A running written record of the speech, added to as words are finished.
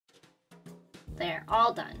They're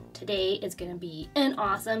all done. Today is gonna be an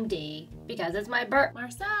awesome day because it's my birthday.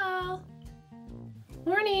 Marcel!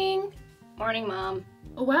 Morning! Morning, Mom.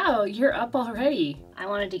 Oh, wow, you're up already. I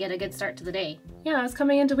wanted to get a good start to the day. Yeah, I was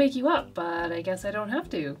coming in to wake you up, but I guess I don't have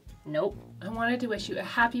to. Nope. I wanted to wish you a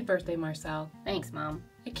happy birthday, Marcel. Thanks, Mom.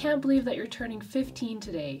 I can't believe that you're turning 15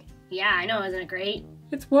 today. Yeah, I know, isn't it great?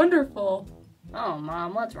 It's wonderful. Oh,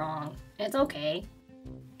 Mom, what's wrong? It's okay.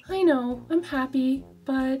 I know, I'm happy,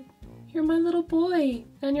 but you're my little boy,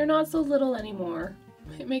 and you're not so little anymore.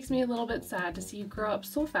 It makes me a little bit sad to see you grow up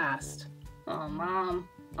so fast. Oh, Mom,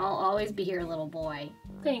 I'll always be your little boy.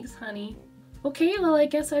 Thanks, honey. Okay, well, I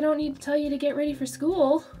guess I don't need to tell you to get ready for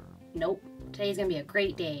school. Nope. Today's gonna be a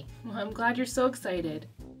great day. Well, I'm glad you're so excited.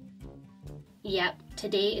 Yep,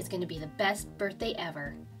 today is gonna be the best birthday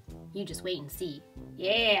ever. You just wait and see.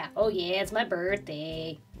 Yeah, oh yeah, it's my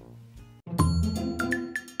birthday.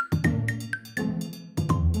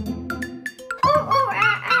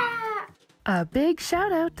 A big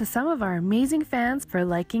shout out to some of our amazing fans for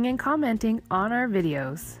liking and commenting on our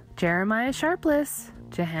videos. Jeremiah Sharpless,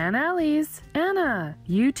 Jahan Allies, Anna,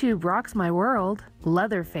 YouTube Rocks My World,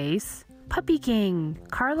 Leatherface, Puppy King,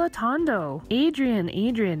 Carla Tondo, Adrian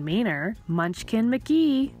Maynor, Munchkin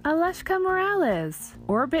McGee, Aleshka Morales,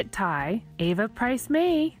 Orbit Ty, Ava Price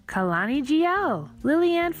May, Kalani GL,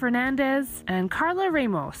 Lilianne Fernandez, and Carla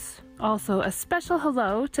Ramos. Also, a special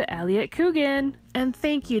hello to Elliot Coogan. And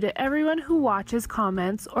thank you to everyone who watches,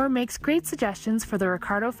 comments, or makes great suggestions for the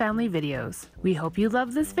Ricardo family videos. We hope you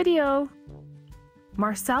love this video.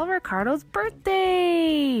 Marcel Ricardo's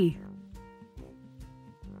birthday!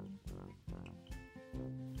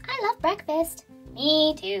 I love breakfast.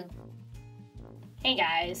 Me too. Hey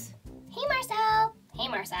guys. Hey Marcel. Hey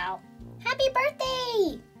Marcel. Happy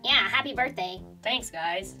birthday! Yeah, happy birthday. Thanks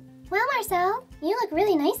guys. Well, Marcel, you look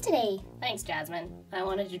really nice today. Thanks, Jasmine. I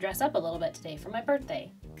wanted to dress up a little bit today for my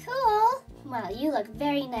birthday. Cool. Well, you look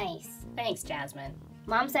very nice. Thanks, Jasmine.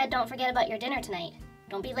 Mom said don't forget about your dinner tonight.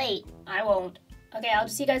 Don't be late. I won't. Okay, I'll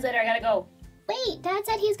just see you guys later. I gotta go. Wait, Dad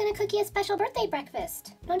said he was gonna cook you a special birthday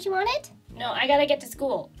breakfast. Don't you want it? No, I gotta get to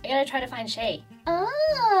school. I gotta try to find Shay.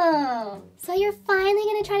 Oh, so you're finally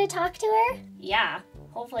gonna try to talk to her? Yeah,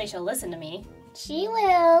 hopefully she'll listen to me. She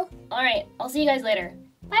will. Alright, I'll see you guys later.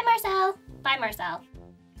 Bye, Marcel. Bye, Marcel.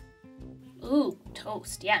 Ooh,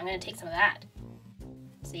 toast. Yeah, I'm gonna take some of that.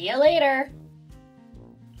 See you later.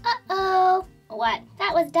 Uh-oh. What?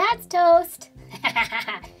 That was Dad's toast.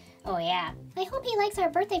 Oh, yeah. I hope he likes our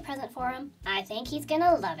birthday present for him. I think he's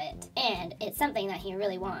gonna love it. And it's something that he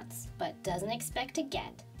really wants, But doesn't expect to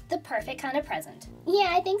get. The perfect kind of present. Yeah,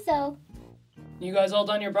 I think so. You guys all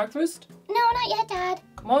done your breakfast? No, not yet, Dad.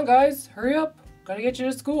 Come on, guys, hurry up. Gotta get you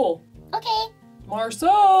to school. Okay.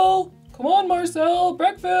 Marcel! Come on, Marcel,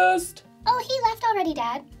 breakfast! Oh, he left already,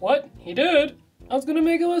 Dad. What? He did? I was gonna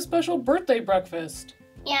make him a special birthday breakfast.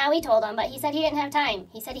 Yeah, we told him, but he said he didn't have time.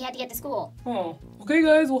 He said he had to get to school. Oh, okay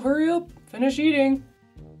guys, we'll hurry up. Finish eating.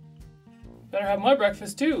 Better have my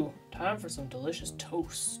breakfast too. Time for some delicious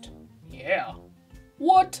toast. Yeah.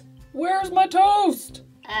 What? Where's my toast?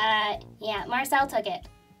 Yeah, Marcel took it.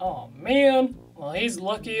 Oh man. Well, he's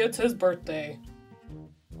lucky it's his birthday.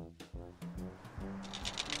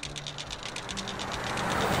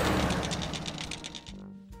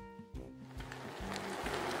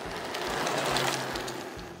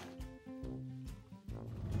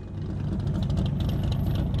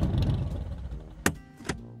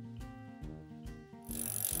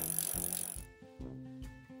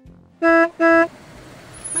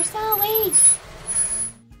 Marcel, wait!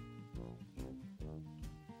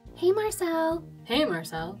 Hey, Marcel. Hey,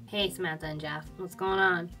 Marcel. Hey, Samantha and Jeff. What's going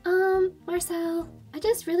on? Marcel, I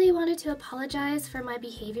just really wanted to apologize for my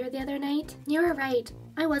behavior the other night. You were right.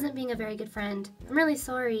 I wasn't being a very good friend. I'm really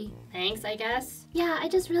sorry. Thanks, I guess. Yeah, I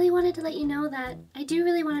just really wanted to let you know that I do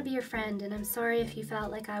really want to be your friend, and I'm sorry if you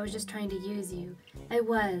felt like I was just trying to use you. I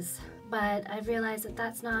was, but I've realized that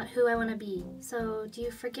that's not who I want to be. So, do you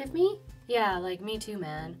forgive me? Yeah, like me too,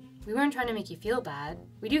 man. We weren't trying to make you feel bad.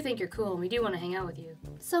 We do think you're cool and we do want to hang out with you.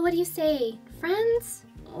 So what do you say? Friends?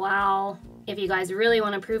 Well, if you guys really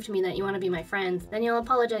want to prove to me that you want to be my friends, then you'll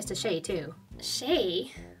apologize to Shay too.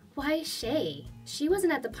 Shay? Why Shay? She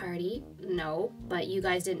wasn't at the party. No, but you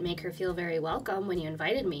guys didn't make her feel very welcome when you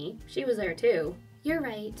invited me. She was there too. You're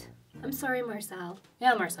right. I'm sorry, Marcel.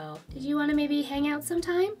 Yeah, Marcel. Did you want to maybe hang out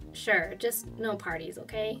sometime? Sure, just no parties,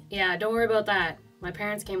 okay? Yeah, don't worry about that. My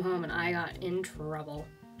parents came home and I got in trouble.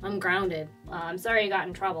 I'm grounded. I'm sorry you got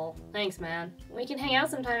in trouble. Thanks, man. We can hang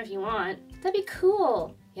out sometime if you want. That'd be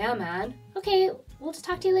cool. Yeah, man. Okay, we'll just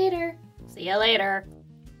talk to you later. See you later.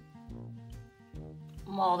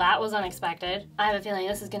 Well, that was unexpected. I have a feeling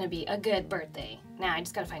this is gonna be a good birthday. Now I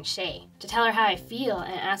just gotta find Shay to tell her how I feel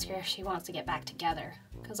and ask her if she wants to get back together,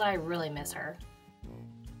 because I really miss her.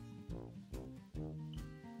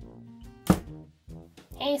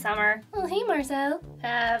 Hey, Summer. Oh, hey, Marcel.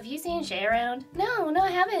 Have you seen Shay around? No,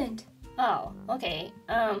 I haven't. Oh, okay.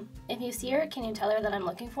 If you see her, can you tell her that I'm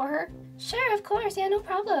looking for her? Sure, of course. Yeah, no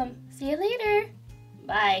problem. See you later.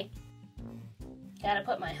 Bye. Gotta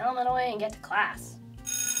put my helmet away and get to class.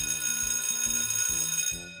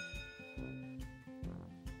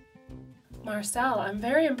 Marcel, I'm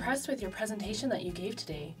very impressed with your presentation that you gave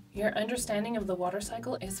today. Your understanding of the water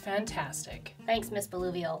cycle is fantastic. Thanks, Miss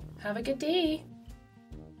Beluvial. Have a good day.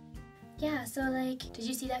 Yeah, so did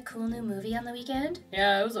you see that cool new movie on the weekend?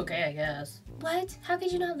 Yeah, it was okay, I guess. What? How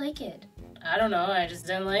could you not like it? I don't know, I just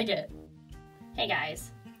didn't like it. Hey,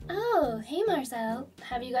 guys. Oh, hey, Marcel.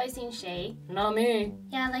 Have you guys seen Shay? Not me.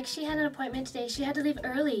 Yeah, she had an appointment today. She had to leave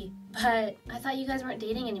early. But I thought you guys weren't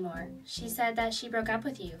dating anymore. She said that she broke up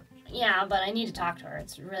with you. Yeah, but I need to talk to her.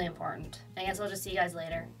 It's really important. I guess I'll just see you guys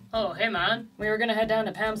later. Oh, hey, man. We were gonna head down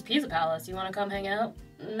to Pam's Pizza Palace. You wanna come hang out?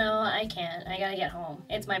 No, I can't. I gotta get home.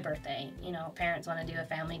 It's my birthday. You know, parents wanna do a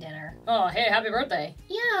family dinner. Oh, hey, happy birthday.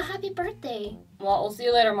 Yeah, happy birthday. Well, we'll see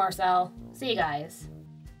you later, Marcel. See you guys.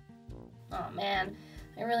 Oh, man.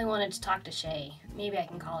 I really wanted to talk to Shay. Maybe I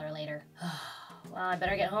can call her later. Well, I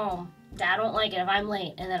better get home. Dad won't like it if I'm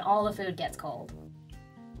late and then all the food gets cold.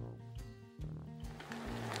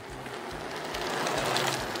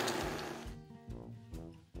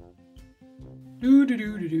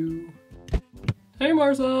 Do. Hey,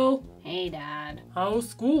 Marcel. Hey, Dad. How's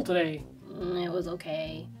school today? It was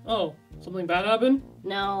okay. Oh, something bad happened?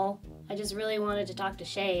 No, I just really wanted to talk to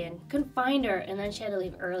Shay and couldn't find her, and then she had to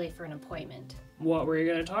leave early for an appointment. What were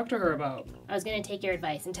you going to talk to her about? I was going to take your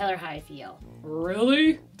advice and tell her how I feel.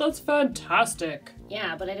 Really? That's fantastic.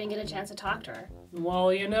 Yeah, but I didn't get a chance to talk to her.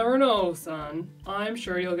 Well, you never know, son. I'm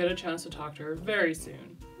sure you'll get a chance to talk to her very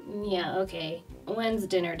soon. Yeah, okay. When's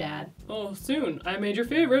dinner, Dad? Oh, soon. I made your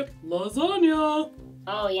favorite, lasagna.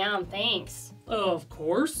 Oh, yum, thanks. Of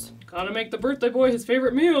course. Gotta make the birthday boy his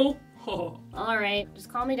favorite meal. Alright,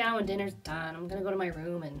 just call me down when dinner's done. I'm gonna go to my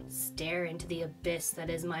room and stare into the abyss that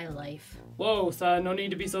is my life. Whoa, son, no need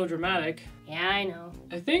to be so dramatic. Yeah, I know.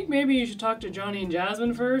 I think maybe you should talk to Johnny and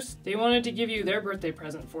Jasmine first. They wanted to give you their birthday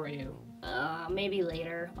present for you. Maybe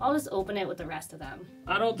later. I'll just open it with the rest of them.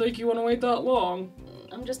 I don't think you want to wait that long.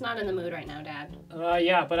 I'm just not in the mood right now, Dad.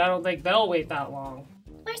 Yeah, but I don't think they'll wait that long.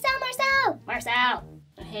 Marcel!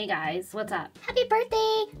 Hey guys, what's up? Happy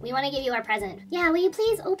birthday! We want to give you our present. Yeah, will you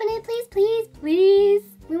please open it, please?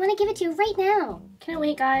 We want to give it to you right now. Can I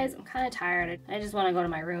wait, guys? I'm kind of tired. I just want to go to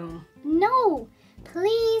my room. No!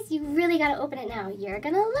 Please, you really gotta open it now. You're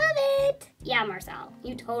gonna love it! Yeah, Marcel,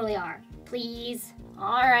 you totally are. Please.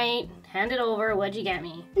 Alright, hand it over. What'd you get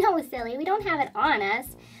me? No, silly, we don't have it on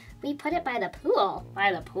us. We put it by the pool.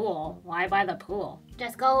 By the pool? Why by the pool?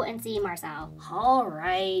 Just go and see Marcel.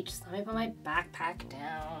 Alright, just let me put my backpack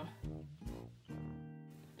down.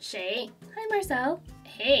 Shay? Hi, Marcel.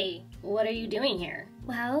 Hey, what are you doing here?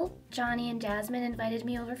 Well, Johnny and Jasmine invited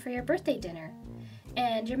me over for your birthday dinner.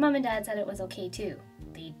 And your mom and dad said it was okay too.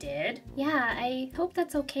 They did? Yeah, I hope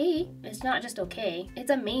that's okay. It's not just okay,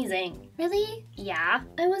 it's amazing. Really? Yeah.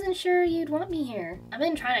 I wasn't sure you'd want me here. I've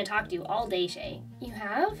been trying to talk to you all day, Shay. You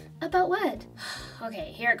have? About what?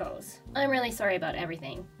 Okay, here it goes. I'm really sorry about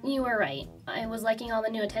everything. You were right. I was liking all the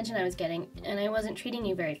new attention I was getting, and I wasn't treating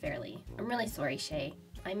you very fairly. I'm really sorry, Shay.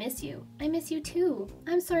 I miss you. I miss you too.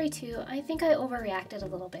 I'm sorry too. I think I overreacted a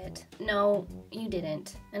little bit. No, you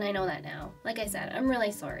didn't. And I know that now. Like I said, I'm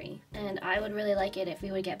really sorry. And I would really like it if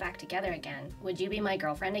we would get back together again. Would you be my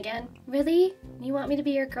girlfriend again? Really? You want me to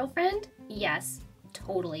be your girlfriend? Yes,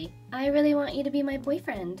 totally. I really want you to be my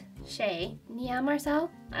boyfriend. Shay? Yeah,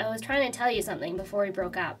 Marcel? I was trying to tell you something before we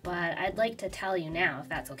broke up, but I'd like to tell you now if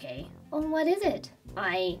that's okay. Oh, what is it?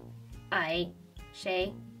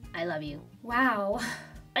 Shay, I love you. Wow.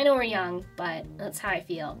 I know we're young, but that's how I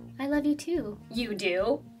feel. I love you too. You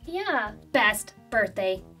do? Yeah. Best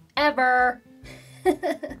birthday ever.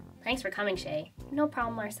 Thanks for coming, Shay. No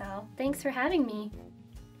problem, Marcel. Thanks for having me.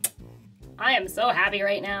 I am so happy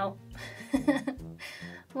right now.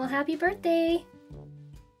 Well, happy birthday.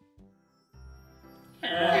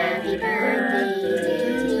 Happy birthday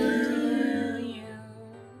to you.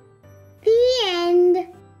 The end.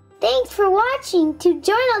 Thanks for watching. To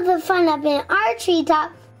join all the fun up in our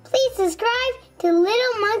treetop, please subscribe to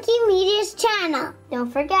Little Monkey Media's channel.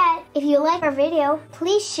 Don't forget, if you like our video,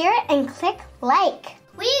 please share it and click like.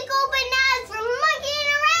 We go bananas for money.